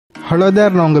Hello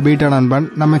there, நான் உங்க beta நண்பன்.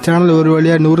 நம்ம சேனல் ஒரு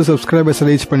வழியா 100 சப்ஸ்கிரைபர்ஸ்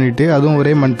ரீச் பண்ணிட்டு அதுவும்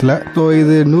ஒரே மந்த்ல. சோ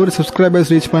இது 100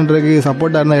 சப்ஸ்கிரைபர்ஸ் ரீச் பண்றதுக்கு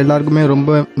சப்போர்ட்டா இருந்த எல்லாருக்குமே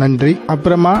ரொம்ப நன்றி.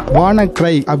 அப்புறமா வான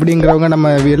கிரை அப்படிங்கறவங்க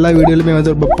நம்ம எல்லா வீடியோலயுமே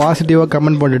வந்து ரொம்ப பாசிட்டிவா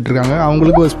கமெண்ட் பண்ணிட்டு இருக்காங்க.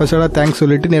 அவங்களுக்கு ஒரு ஸ்பெஷலா தேங்க்ஸ்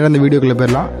சொல்லிட்டு நேரா இந்த வீடியோக்குள்ள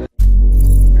போயிடலாம்.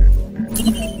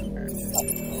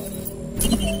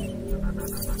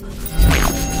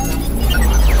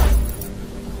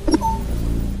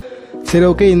 சரி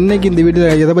ஓகே, இன்னைக்கு இந்த வீடியோ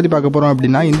எதை பற்றி பார்க்க போகிறோம்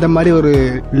அப்படின்னா இந்த மாதிரி ஒரு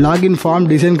லாகின் ஃபார்ம்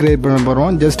டிசைன் கிரியேட் பண்ண போகிறோம்.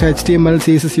 ஜஸ்ட் HTML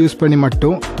CSS யூஸ் பண்ணி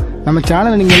மட்டும். நம்ம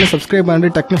சேனலை நீங்கள் என்ன சப்ஸ்கிரைப்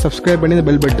பண்ணிட்டு டக்குன்னு சப்ஸ்கிரைப் பண்ணி இந்த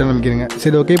பெல் பட்டன் அமைக்கிறீங்க.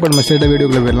 சரி ஓகே, இப்போ நம்ம ஸ்ட்ரெயிட்டாக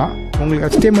வீடியோக்குள்ள போயிடலாம். உங்களுக்கு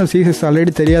HTML CSS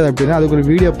ஆல்ரெடி தெரியாது அப்படின்னா அதுக்கு ஒரு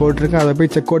வீடியோ போட்டிருக்கேன், அதை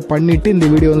போய் செக் அவுட் பண்ணிவிட்டு இந்த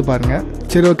வீடியோ வந்து பாருங்கள்.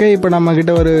 சரி ஓகே, இப்போ நம்ம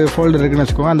கிட்ட ஒரு ஃபோல்டர் இருக்குன்னு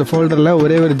வச்சுக்கோங்க. அந்த ஃபோல்டரில்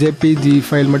ஒரே ஒரு JPG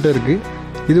ஃபைல் மட்டும் இருக்குது.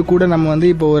 இது கூட நம்ம வந்து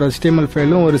இப்போ ஒரு HTML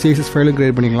ஃபைலும் ஒரு CSS ஃபைலும்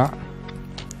கிரியேட் பண்ணிக்கலாம்.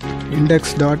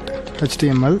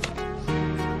 index.html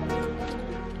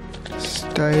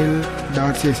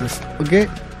style.css. ஓகே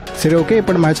சரி ஓகே,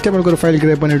 இப்போ நம்ம HTML ஒரு ஃபைல்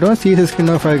கிரியேட் பண்ணிட்டோம், CSS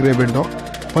இன்னொரு ஃபைல் கிரியேட் பண்ணிட்டோம்.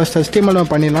 ஃபர்ஸ்ட் HTML நம்ம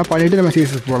பண்ணிடலாம், பண்ணிவிட்டு நம்ம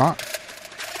CSS போகலாம்.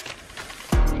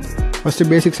 ஃபஸ்ட்டு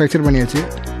பேசிக் ஸ்ட்ரக்சர் பண்ணியாச்சு.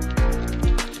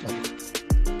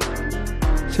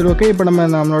 சரி ஓகே, இப்போ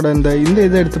நம்மளோட இந்த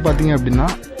இதை எடுத்து பார்த்தீங்க அப்படின்னா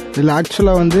இதில்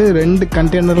ஆக்சுவலாக வந்து 2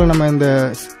 கண்டெய்னரில் நம்ம இந்த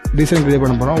டிசைன் கிரியேட்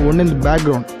பண்ண போகிறோம். ஒன்று இந்த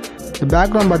பேக்ரவுண்ட்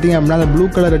பார்த்தீங்க அப்படின்னா அந்த ப்ளூ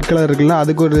கலர் ரெட் கலர் இருக்குல்ல,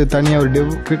 அதுக்கு ஒரு தனியாக ஒரு டிவ்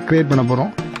கிரியேட் பண்ண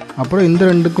போகிறோம். அப்புறம் இந்த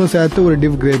ரெண்டுக்கும் சேர்த்து ஒரு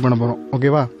டிவ் கிரியேட் பண்ண போகிறோம்.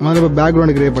 ஓகேவா, முதல்ல இப்போ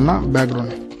பேக்ரவுண்டு கிரியேட் பண்ணால்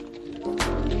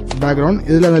பேக்ரவுண்ட்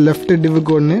இதில் அந்த லெஃப்ட்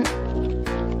டிவுக்கு ஒன்று,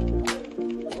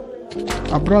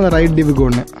 அப்புறம் அந்த ரைட் டிவுக்கு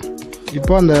ஒன்று.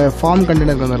 இப்போ அந்த ஃபார்ம்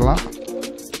கண்டெய்னருக்கு வந்துடலாம்.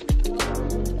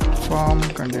 ஃபார்ம்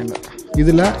கண்டெய்னர்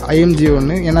இதில் IMG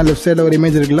ஒன்று, ஏன்னா லெஃப்ட் சைடில் ஒரு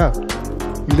இமேஜ் இருக்குல்ல,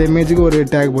 இந்த இமேஜுக்கு ஒரு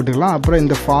டேக் போட்டுக்கலாம். அப்புறம்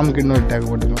இந்த ஃபார்முக்கு இன்னொரு டேக்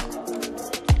போட்டுக்கலாம்.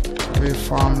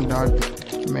 ஃபார்ம் டாட்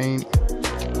மெயின்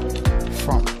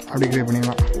ஃபார்ம் அப்படி கிரியேட்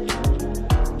பண்ணிக்கலாம்.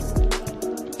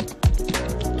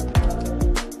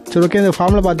 சரி ஓகே, இந்த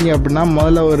ஃபார்மில் பார்த்தீங்க அப்படின்னா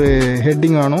முதல்ல ஒரு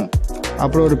ஹெட்டிங் வேணும்,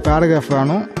 அப்புறம் ஒரு பேராகிராஃப்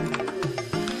வேணும்,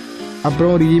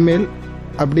 அப்புறம் ஒரு இமெயில்,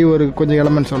 அப்படி ஒரு கொஞ்சம்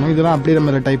எலமெண்ட்ஸ் வேணும். இதெல்லாம் அப்படியே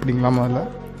நம்ம இதில் டைப் பண்ணிக்கலாம். முதல்ல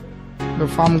இந்த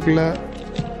ஃபார்முக்குள்ளே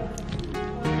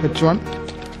H1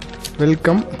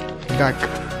 வெல்கம் பேக்,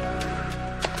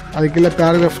 அதுக்குள்ளே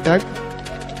paragraph take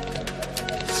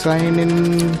sign in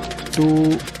to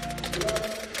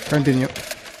continue,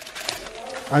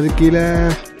 அது கீழே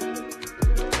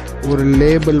ஒரு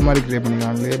லேபிள் மாதிரி கிரியேட்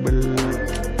பண்ணிக்கலாம். Label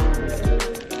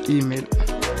email,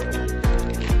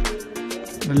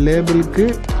 லேபிளுக்கு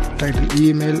title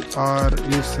email R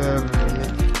user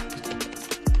name,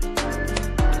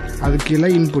 அது கீழே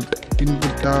input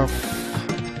of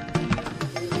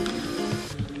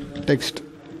text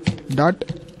dot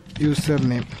user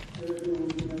name.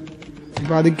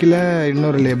 இப்போ அது கீழே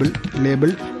இன்னொரு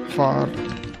லேபிள் ஃபார்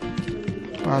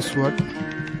பாஸ்வேர்ட்,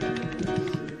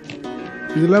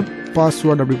 இதில்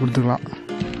பாஸ்வேர்ட் அப்படி கொடுத்துக்கலாம்.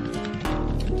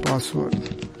 பாஸ்வேர்ட்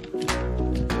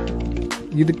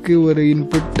இதுக்கு ஒரு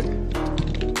இன்புட்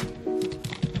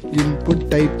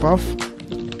டைப் ஆஃப்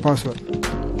பாஸ்வேர்ட்.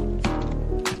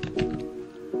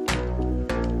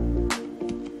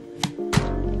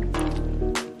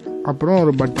 அப்புறம்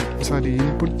ஒரு button,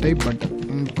 input type button,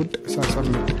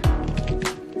 submit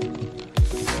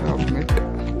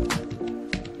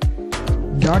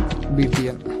dot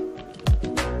btn,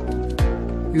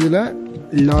 இதில்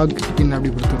லாக்இன் அப்படி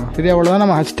கொடுத்துருவோம். சரி, அவ்வளோதான்.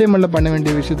 நம்ம HTML பண்ண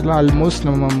வேண்டிய விஷயத்தெலாம் ஆல்மோஸ்ட்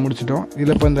நம்ம முடிச்சிட்டோம்.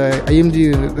 இதில் இப்போ இந்த IMG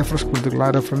ரெஃபரன்ஸ்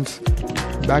கொடுத்துக்கலாம். ரெஃபரன்ஸ்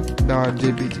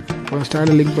back.jpg ஒரு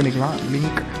ஸ்டைலில் லிங்க் பண்ணிக்கலாம்.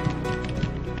 Link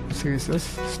CSS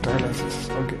style access.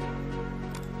 Okay,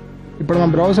 இப்போ நம்ம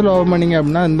ப்ரௌசரில் ஓப்பன் பண்ணிங்க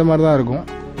அப்படின்னா இந்த மாதிரி தான் இருக்கும்.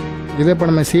 இதை இப்போ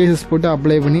நம்ம CSS போட்டு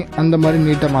அப்ளை பண்ணி அந்த மாதிரி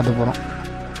நீட்டாக மாற்ற போகிறோம்.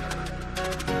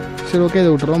 சரி ஓகே, இதை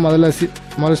விட்டுறோம். முதல்ல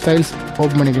ஸ்டைல்ஸ்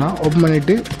ஓப்பன் பண்ணிக்கலாம். ஓப்பன்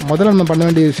பண்ணிவிட்டு முதல்ல நம்ம பண்ண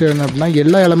வேண்டிய விஷயம் என்ன அப்படின்னா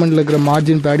எல்லா எலமெண்ட்டில் இருக்கிற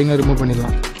மார்ஜின் பேடிங்கை ரிமூவ்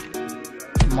பண்ணிடலாம்.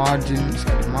 மார்ஜின்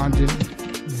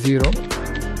 0,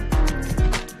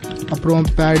 அப்புறம்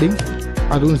பேடிங்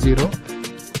அதுவும் 0,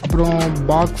 அப்புறம்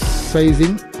பாக்ஸ்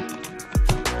சைஸிங்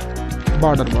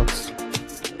பார்டர் பாக்ஸ்,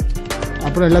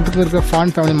 அப்புறம் எல்லாத்துக்கும் இருக்கிற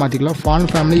ஃபாண்ட் ஃபேமிலி மாற்றிக்கலாம்.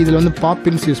 ஃபாண்ட் ஃபேமிலி இதில் வந்து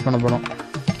பாப்பின்ஸ் யூஸ் பண்ண போகிறோம்.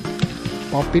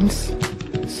 Poppins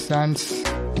chance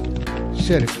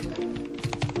Sherif.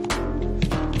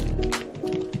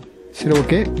 சரி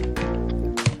ஓகே,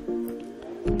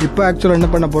 இப்போ ஆக்சுவலாக என்ன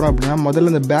பண்ண போகிறோம் அப்படின்னா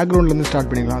முதல்ல இந்த பேக்ரவுண்ட்லேருந்து ஸ்டார்ட்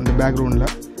பண்ணிக்கலாம். அந்த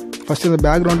பேக்ரவுண்டில் ஃபஸ்ட்டு இந்த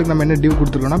பேக்ரவுண்டுக்கு நம்ம என்ன டிவ்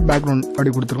கொடுத்துருக்கோம்னா பேக்ரவுண்ட்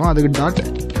அப்படி கொடுத்துருக்கோம். அதுக்கு டாட்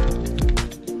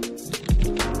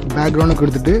பேக்ரவுண்டு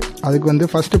கொடுத்துட்டு அதுக்கு வந்து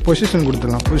ஃபஸ்ட்டு பொசிஷன்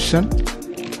கொடுத்துடலாம். Position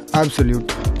absolute,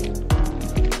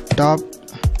 top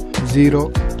 0,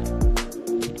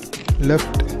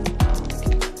 left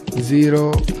 0,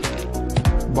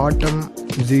 bottom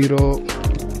 0,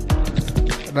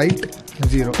 right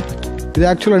 0. இது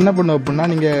ஆக்சுவலாக என்ன பண்ணும் அப்படின்னா,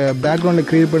 நீங்கள் பேக்ரவுண்டில்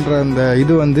க்ரியேட் பண்ணுற அந்த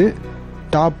இது வந்து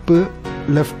டாப்பு,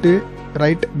 லெஃப்ட்டு,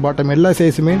 ரைட், பாட்டம் எல்லா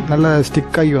சைஸுமே நல்லா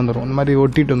ஸ்டிக் ஆகி வந்துடும். இந்த மாதிரி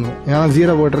ஒட்டிட்டு வந்துடும். ஏன்னா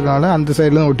 0 போட்டிருக்கனால அந்த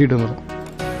சைடில் ஒட்டிட்டு வந்துடும்.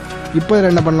 இப்போ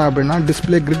இதில் என்ன பண்ணலாம் அப்படின்னா,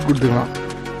 டிஸ்பிளே கிரிட் கொடுத்துக்கலாம்.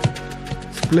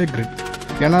 டிஸ்பிளே கிரிட்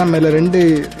ஏன்னா நம்ம இதில்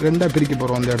ரெண்டாக பிரிக்க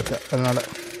போகிறோம் அந்த இடத்த. அதனால்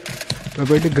இப்போ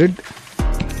போய்ட்டு grid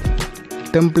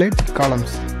template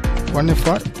columns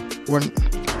 1FR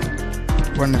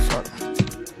 1FR.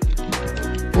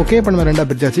 Okay, இப்போ நம்ம ரெண்டாக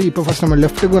பிரிச்சாச்சு. இப்போ ஃபஸ்ட் நம்ம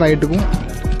லெஃப்ட்டுக்கும் ரைட்டுக்கும்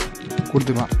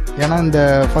கொடுத்துக்கலாம். ஏன்னா இந்த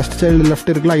ஃபஸ்ட் சைல்டு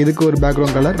லெஃப்ட் இருக்கலாம், இதுக்கு ஒரு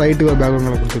பேக்ரவுண்ட் கலர், ரைட்டுக்கு ஒரு பேக்ரவுண்ட்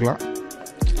கலர் கொடுத்துக்கலாம்.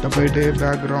 இப்போ போய்ட்டு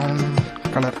பேக்ரவுண்ட்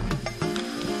கலர்,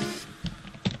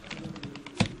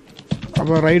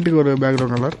 அப்புறம் ரைட்டுக்கு ஒரு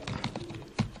background colour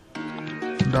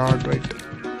dot right.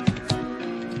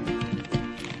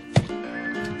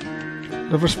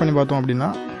 Refresh பண்ணி பார்த்தோம் அப்படின்னா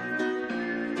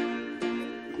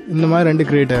இந்த மாதிரி 2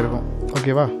 க்ரியேட் ஆகிருக்கும்.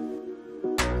 ஓகேவா?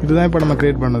 இதுதான் இப்போ நம்ம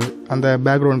க்ரியேட் பண்ணது அந்த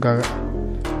பேக்ரவுண்டுக்காக.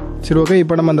 சரி, ஓகே.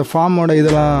 இப்போ நம்ம அந்த ஃபார்மோட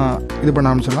இதெல்லாம் இது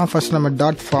பண்ண ஆரம்பிச்சிடலாம். ஃபஸ்ட் நம்ம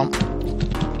டாட் ஃபார்ம்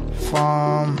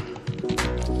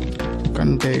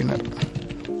கண்டெய்னர்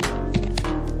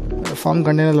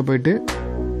கண்டெய்னரில் போயிட்டு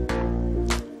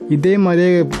இதே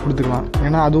மாதிரியே கொடுத்துக்கலாம்.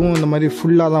 ஏன்னா அதுவும் இந்த மாதிரி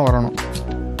ஃபுல்லாக தான் வரணும்.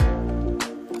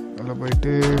 அதில்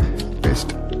போயிட்டு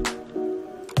பேஸ்ட்.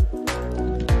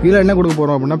 இதில் என்ன கொடுக்க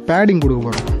போகிறோம் அப்படின்னா, பேடிங் கொடுக்க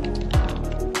போகிறோம்.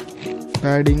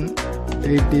 Padding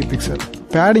 80 pixel.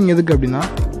 பேடிங் எதுக்கு அப்படின்னா,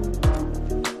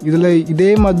 இதில்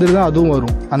இதே மாதிரி தான் அதுவும்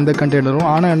வரும் அந்த கண்டெய்னரும்.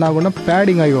 ஆனால் என்ன ஆகும்னா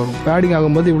பேடிங் ஆகி வரும். பேடிங்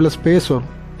ஆகும்போது இவ்வளோ ஸ்பேஸ் வரும்.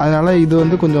 அதனால் இது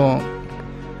வந்து கொஞ்சம்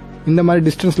இந்த மாதிரி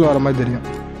டிஸ்டன்ஸில் வர மாதிரி தெரியும்.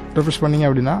 ரெஃப்ரெஷ் பண்ணிங்க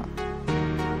அப்படின்னா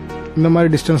இந்த மாதிரி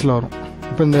டிஸ்டன்ஸில் வரும்.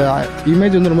 இப்போ இந்த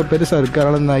இமேஜ் வந்து ரொம்ப பெருசாக இருக்குது.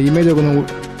 அதனால் இந்த இமேஜை கொஞ்சம்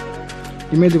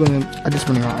அட்ஜஸ்ட்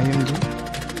பண்ணிக்கலாம்.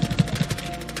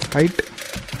 Height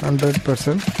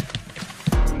 100%,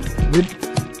 with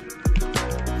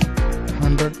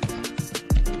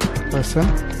 100%,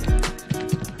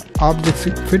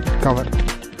 object fit cover.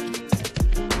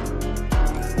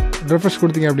 Refresh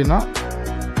கொடுத்தீங்க அப்படின்னா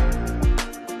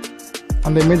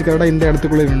அந்த இமேஜ் கரெக்டாக இந்த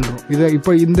இடத்துக்குள்ளே நின்றுடும்.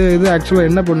 இப்போ இந்த இது ஆக்சுவலாக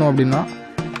என்ன பண்ணும் அப்படின்னா,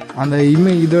 அந்த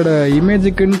இதோட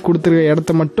இமேஜுக்குன்னு கொடுத்துருக்க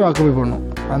இடத்த மட்டும் ஆக்குபை பண்ணும்.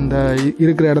 அந்த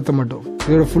இருக்கிற இடத்த மட்டும்,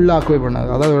 இதோட ஃபுல்லாக ஆக்குபை பண்ணாது.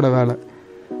 அதான் இதோட வேலை.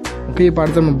 ஓகே, இப்போ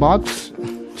அடுத்த நம்ம பாக்ஸ்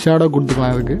ஷேடோ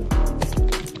கொடுத்துக்கலாம். அதுக்கு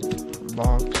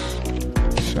பாக்ஸ்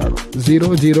ஷேடோ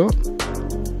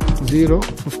 0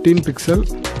 15 பிக்சல்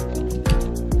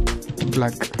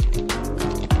பிளாக்.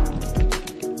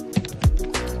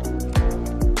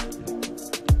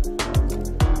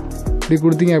 இப்படி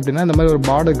கொடுத்தீங்க அப்படின்னா இந்த மாதிரி ஒரு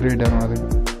பார்டர் கிரியேட் ஆகும். அதுக்கு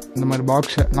இந்த மாதிரி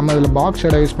நம்ம இதில் பாக்ஸ்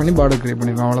ஷேடோ யூஸ் பண்ணி பார்டர் கிரியேட்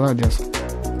பண்ணிக்கலாம். அவ்வளோதான் வித்தியாசம்.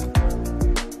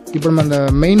 இப்போ நம்ம அந்த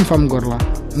மெயின் ஃபார்முக்கு வரலாம்.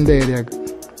 இந்த ஏரியாவுக்கு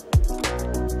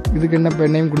இதுக்கு என்ன இப்போ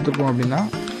நேம் கொடுத்துருக்கோம் அப்படின்னா,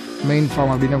 மெயின்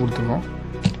ஃபார்ம் அப்படின்னா கொடுத்துருக்கோம்.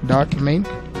 Dot main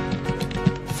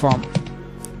form.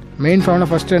 மெயின் ஃபார்மில்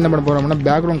ஃபஸ்ட்டு என்ன பண்ண போகிறோம் அப்படின்னா,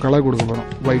 பேக்ரவுண்ட் கலர் கொடுக்க போகிறோம்.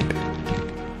 ஒயிட்.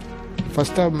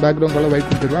 ஃபஸ்ட்டாக பேக்ரவுண்ட் கலர் ஒயிட்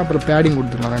கொடுத்துருக்கலாம். அப்புறம் பேடிங்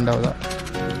கொடுத்துருக்கலாம். ரெண்டாவதாக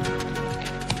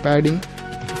பேடிங்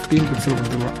 15 பிக்சல்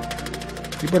கொடுத்துருக்கலாம்.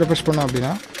 இப்போ ரெஃப்ரெஷ் பண்ணோம்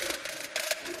அப்படின்னா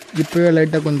இப்போவே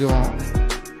லைட்டாக கொஞ்சம்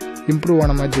இம்ப்ரூவ்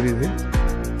ஆன மாதிரி தெரியுது.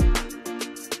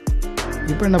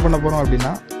 இப்போ என்ன பண்ண போகிறோம்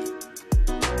அப்படின்னா,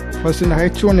 ஃபஸ்ட்டு இந்த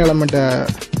H1 எலமெண்ட்டை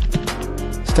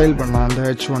ஸ்டைல் பண்ணலாம். அந்த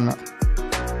H1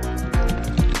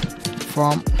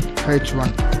 ஃபார்ம்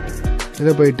H1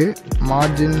 இதை போயிட்டு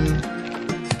மார்ஜின்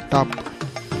டாப்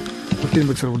 15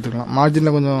 பிக்சல் கொடுத்துக்கலாம்.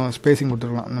 மார்ஜினில் கொஞ்சம் ஸ்பேஸிங்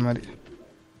கொடுத்துக்கலாம். இந்த மாதிரி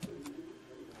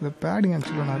இந்த பேடிங்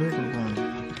ஆக்சுவலாக நிறைய கொடுக்கலாம்.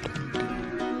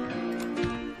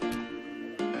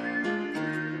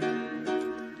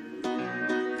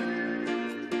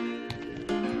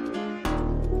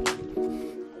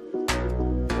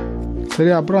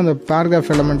 சரி, அப்புறம் அந்த பேராகிராஃப்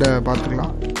எலமெண்ட்டை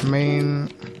பார்த்துக்கலாம். Main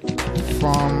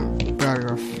form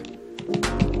paragraph.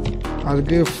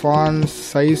 அதுக்கு ஃபாண்ட்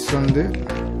சைஸ் வந்து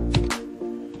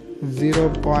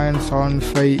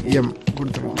 0.75 m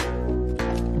கொடுத்துக்கலாம்.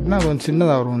 அப்படின்னா கொஞ்சம்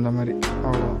சின்னதாக வரும் இந்த மாதிரி.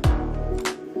 அவ்வளோதான்.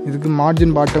 இதுக்கு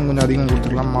மார்ஜின் பாட்டம் கொஞ்சம் அதிகம்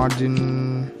கொடுத்துக்கலாம். Margin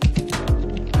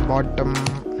bottom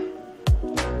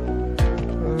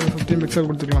 15 pixel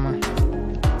கொடுத்துக்கலாமா?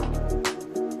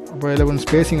 அப்போ இதில் கொஞ்சம்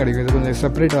ஸ்பேஸிங் கிடைக்கும். இது கொஞ்சம்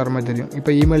செப்பரேட் வர மாதிரி தெரியும்.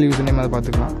 இப்போ இமெயில் யூசர் நேம் அதை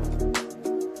பார்த்துக்கலாம்.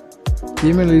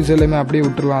 இமெயில் யூசர் எல்லாமே அப்படியே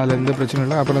விட்டுருலாம். அதில் எந்த பிரச்சனையும்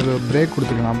இல்லை. அப்புறம் அது பிரேக்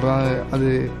கொடுத்துக்கலாம். அப்போ தான் அது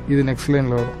இது நெக்ஸ்ட்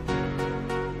லைனில் வரும்.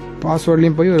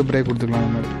 பாஸ்வேர்ட்லேயும் போய் ஒரு பிரேக் கொடுத்துக்கலாம்.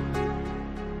 அந்த மாதிரி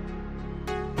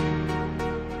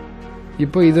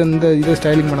இப்போ இதை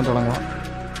ஸ்டைலிங் பண்ண தொடங்கலாம்.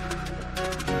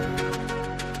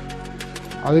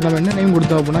 அதுக்கு நம்ம என்ன நேம்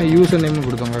கொடுத்தோம் அப்படின்னா, யூசர் நேம்னு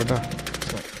கொடுத்தோம். கரெக்டாக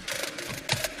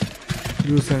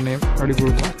யூசர் நேம் அப்படி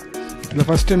கொடுத்தோம். இதில்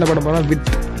ஃபஸ்ட்டு என்ன பண்ண போகிறோம், வித்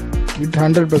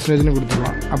 100%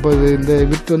 கொடுத்துக்கலாம். அப்போ இந்த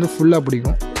வித் வந்து ஃபுல்லாக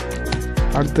பிடிக்கும்.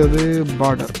 அடுத்தது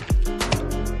பார்டர்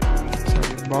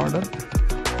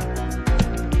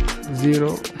 0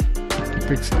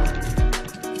 பிக்சல்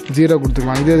 0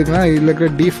 கொடுத்துக்கலாம். இது எதுக்குன்னா இதில் இருக்கிற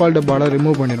டிஃபால்ட் பார்டர்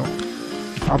ரிமூவ் பண்ணிடும்.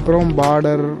 அப்புறம்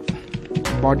பார்டர்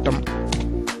பாட்டம்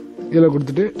இதில்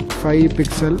கொடுத்துட்டு 5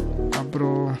 பிக்சல்.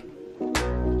 அப்புறம்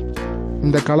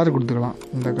இந்த கலர் கொடுத்துக்கலாம்.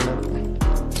 இந்த கலர்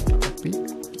காப்பி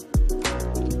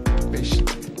பேஸ்ட்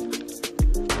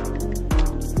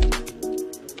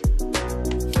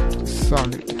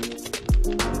சாலிட்.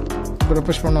 இப்போ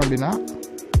ரெஃப்ரெஷ் பண்ணோம் அப்படின்னா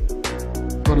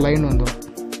ஒரு லைன் வந்துடும்.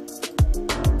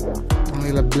 நம்ம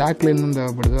இதில் பிளாக் லைன்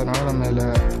தேவைப்படுது, அதனால் நம்ம இதில்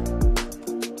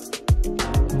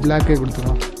பிளாக்கே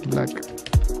கொடுத்துக்கலாம்.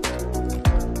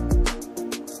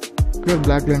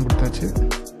 பிளாக் லைன் கொடுத்தாச்சு.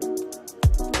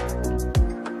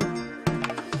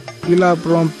 இதில்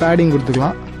அப்புறம் பேடிங்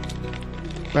கொடுத்துக்கலாம்.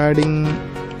 Padding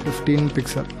 15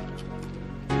 pixel.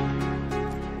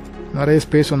 நிறைய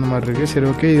ஸ்பேஸ் வந்த மாதிரி இருக்குது. சரி,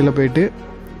 ஓகே. இதில் போயிட்டு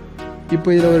இப்போ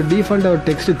இதில் ஒரு டிஃபால்ட்டாக ஒரு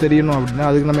டெக்ஸ்ட் தெரியணும் அப்படின்னா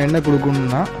அதுக்கு நம்ம என்ன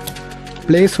கொடுக்கணும்னா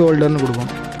பிளேஸ் ஹோல்டர்னு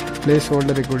கொடுக்கணும். Place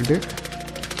holder equal to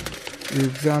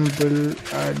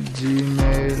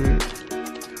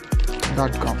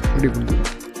example@gmail.com இப்படி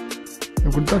கொடுத்துருக்கோம்.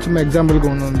 இப்படி கொடுத்தா சும்மா எக்ஸாம்பிளுக்கு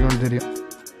ஒன்று தெரியும்.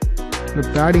 இந்த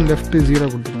பேடிங் லெஃப்ட் 0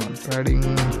 கொடுத்துருக்கோம். பேடிங்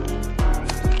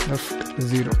லெஃப்ட்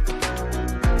 0,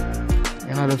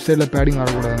 ஏன்னா லெஃப்ட் சைடில் பேடிங்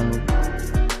வரக்கூடாது நம்மளுக்கு.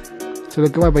 சரி,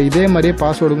 ஓகேவா. இப்போ இதே மாதிரியே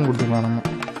பாஸ்வேர்டுக்கும் கொடுத்துக்கலாம். நம்ம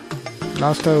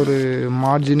லாஸ்ட்டாக ஒரு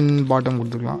மார்ஜின் பாட்டம்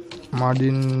கொடுத்துக்கலாம்.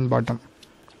 மார்ஜின் பாட்டம்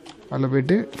அதில்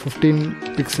போய்ட்டு 15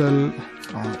 பிக்சல்.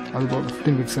 அது போல்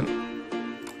 15 பிக்சல்.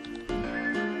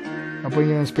 அப்போ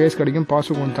இங்கே ஸ்பேஸ் கிடைக்கும்.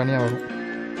 பாஸ்வேர்டு கொஞ்சம் தனியாக வரும்.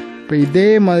 இப்போ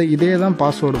இதே தான்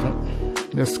பாஸ்வேர்டுக்கும்.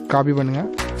 ஜஸ்ட் காப்பி பண்ணுங்கள்,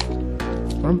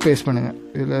 அப்புறம் பேஸ்ட் பண்ணுங்கள்.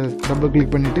 இதில் டபுள்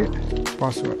கிளிக் பண்ணிவிட்டு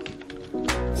பாஸ்வேர்டு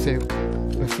சேவ்,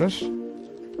 ரெஃப்ரெஷ்.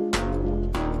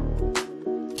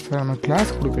 சார், நம்ம கிளாஸ்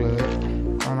கொடுக்கல,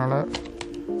 அதனால்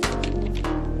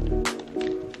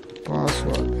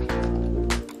பாஸ்வேர்டு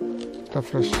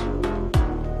ரெஃப்ரெஷ்.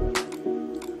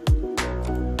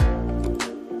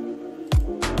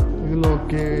 இதில்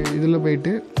ஓகே. இதில்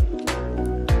போயிட்டு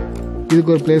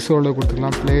இதுக்கு ஒரு பிளேஸ் ஹோல்டர்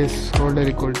கொடுத்துக்கலாம். பிளேஸ் ஹோல்டர்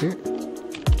ஈக்குவல் டு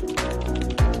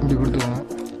இப்படி கொடுத்துக்கோங்க.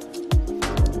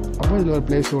 அப்போ இதில் ஒரு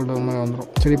பிளேஸ் ஹோல்டர் மாதிரி வந்துடும்.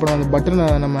 சரி, இப்போ அந்த பட்டனை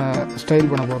நம்ம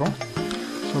ஸ்டைல் பண்ண போகிறோம்.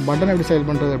 ஸோ பட்டனை எப்படி ஸ்டைல்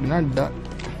பண்ணுறது அப்படின்னா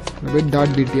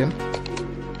 .btn.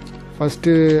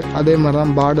 ஃபஸ்ட்டு அதே மாதிரி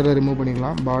தான் பார்டரை ரிமூவ்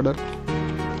பண்ணிக்கலாம். பார்டர்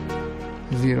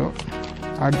 0.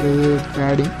 அடுத்தது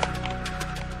பேடிங்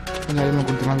கொஞ்சம் அதிகமாக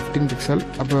கொடுத்துக்கலாம். 15 பிக்சல்.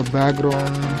 அப்புறம்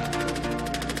பேக்ரவுண்ட்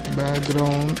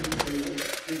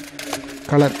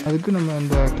கலர், அதுக்கு நம்ம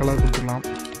இந்த கலர் கொடுத்துக்கலாம்.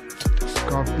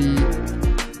 காப்பி,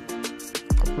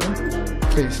 அப்புறம்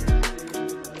பேஸ்ட்.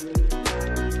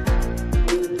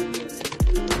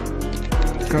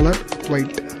 Colour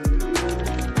white.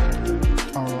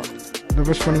 அவ்வளோதான்.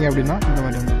 ரெஃப்ரெஷ் பண்ணிங்க அப்படின்னா இந்த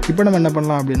மாதிரி வந்து. இப்போ நம்ம என்ன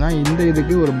பண்ணலாம் அப்படின்னா இந்த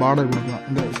இதுக்கு ஒரு பார்டர் கொடுக்கலாம்.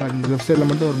 இந்த லெஃப்ட் சைடில்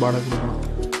மட்டும் ஒரு பார்டர் கொடுக்கலாம்.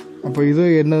 அப்போ இது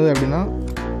என்னது அப்படின்னா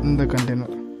இந்த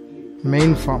கண்டெய்னர்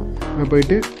மெயின் ஃபார்ம். இப்போ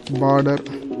போயிட்டு பார்டர்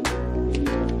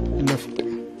லெஃப்ட்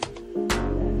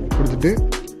கொடுத்துட்டு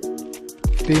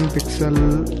 15 பிக்சல்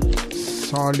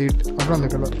சாலிட், அப்புறம் அந்த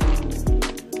கலர்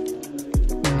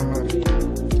இந்த மாதிரி.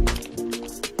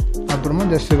 அப்புறமா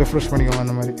ஜஸ்ட் ரெஃப்ரெஷ் பண்ணிக்கோங்க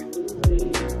அந்த மாதிரி.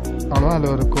 அவ்வளோதான்,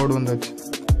 அதில் ஒரு கோடு வந்தாச்சு.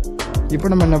 இப்போ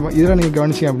நம்ம என்ன இதில் நீங்கள்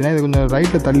கவனிச்சிங்க அப்படின்னா இது கொஞ்சம்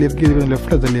ரைட்டில் தள்ளி இருக்குது, இது கொஞ்சம்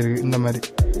லெஃப்ட்டில் தள்ளி இருக்குது. இந்த மாதிரி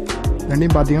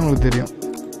ரெண்டையும் பார்த்தீங்கன்னா உங்களுக்கு தெரியும்.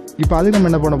 இப்போ அதுக்கு நம்ம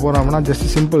என்ன பண்ண போகிறோம் அப்படின்னா ஜஸ்ட்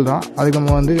சிம்பிள் தான். அதுக்கு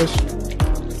நம்ம வந்து ஜஸ்ட்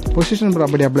பொசிஷன்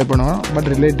ப்ராப்பர்ட்டி அப்ளை பண்ணுவோம், பட்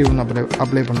ரிலேட்டிவ்னு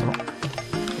அப்ளை பண்ணுறோம்.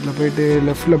 இதில் போய்ட்டு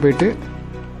லெஃப்ட்டில் போய்ட்டு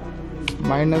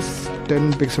 -10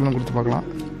 பிக்சல்னு கொடுத்து பார்க்கலாம்.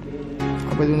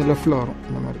 அப்போ இது கொஞ்சம் லெஃப்ட்டில் வரும்.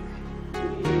 இந்த மாதிரி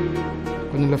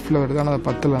கொஞ்சம் லெஃப்ட்டில் வருது, ஆனால் அது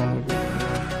 10 நம்மளுக்கு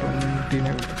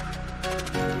 29.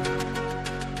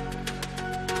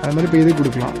 அது மாதிரி இப்போ இது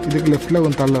கொடுக்கலாம். இதுக்கு லெஃப்ட்டில்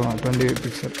கொஞ்சம் தள்ளலாம் 20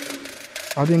 பிக்சல்.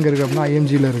 அது எங்கே இருக்குது அப்படின்னா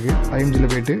IMGயில் இருக்குது.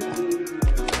 IMGயில் போய்ட்டு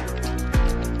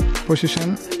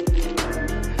பொசிஷன்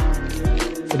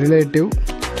ரிலேட்டிவ்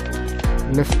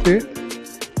லெஃப்ட்டு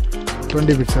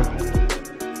 20 பிக்சல்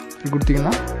இது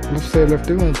கொடுத்தீங்கன்னா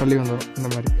லெஃப்ட்டுக்கு கொஞ்சம் தள்ளி வந்துடும் இந்த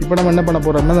மாதிரி. இப்போ நம்ம என்ன பண்ண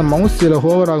போகிறோம் அப்படின்னா அந்த மவுஸ் இதில்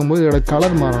ஹோவர் ஆகும்போது இதோட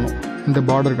கலர் மாறணும், இந்த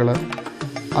பார்டர் கலர்.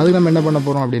 அதுக்கு நம்ம என்ன பண்ண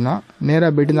போகிறோம் அப்படின்னா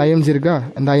நேராக போய்ட்டு இந்த IMG இருக்கா,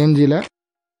 இந்த IMGயில்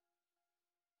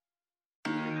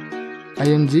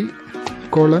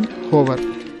IMG:hover.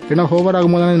 ஏன்னா ஹோவர்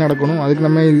ஆகும்போது தானே நடக்கணும், அதுக்கு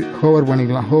நம்ம ஹோவர்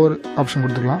பண்ணிக்கலாம். ஹோவர் ஆப்ஷன்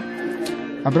கொடுத்துக்கலாம்.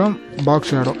 அப்புறம்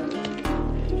பாக்ஸ் ஷேடோ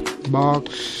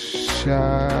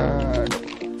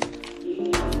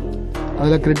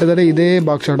அதில் கிட்டத்தட்ட இதே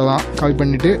பாக்ஸ் ஷேடோ தான் காப்பி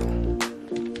பண்ணிவிட்டு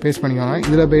பேஸ்ட் பண்ணிக்கோங்க.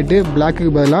 இதில் போய்ட்டு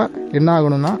பிளாக்குக்கு பதிலாக என்ன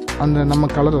ஆகணும்னா அந்த நம்ம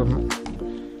கலர் வரணும்,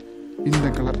 இந்த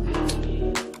கலர்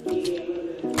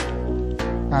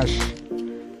ஆஷ்.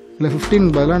 இல்லை 15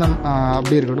 பதிலாக நம்ம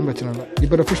அப்படியே இருக்கட்டும், பிரச்சனை இல்லை.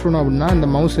 இப்போ ரெஃப்ரெஷ் பண்ணோம் அப்படின்னா இந்த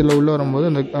மவுஸ் இல்லை உள்ளே வரும்போது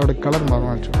அந்த அதோட கலர்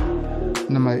மாறும். ஆக்சுவலாக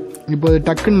இந்த மாதிரி. இப்போ அது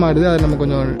டக்குன்னு மாறுது, அது நம்ம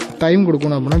கொஞ்சம் டைம்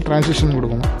கொடுக்கணும் அப்படின்னா ட்ரான்சிஷன்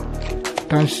கொடுக்கணும்.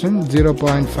 Transition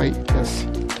 0.5 S.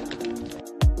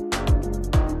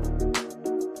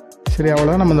 சரி,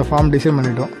 அவ்வளோதான், நம்ம இந்த ஃபார்ம் டிசைன்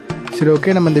பண்ணிட்டோம். சரி,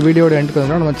 ஓகே, நம்ம இந்த வீடியோட எண்டுக்கு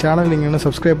வந்தோம். நம்ம சேனல் நீங்கள் இன்னும்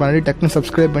சப்ஸ்கிரைப் பண்ணி டக்குன்னு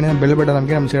சப்ஸ்கிரைப் பண்ணி பெல் பட்டன்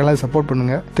அமைக்க நம்ம சேனலை சப்போர்ட்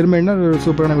பண்ணுங்கள். திரும்ப என்ன ஒரு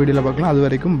சூப்பரான வீடியோவில் பார்க்கலாம். அது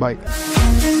வரைக்கும் பாய்.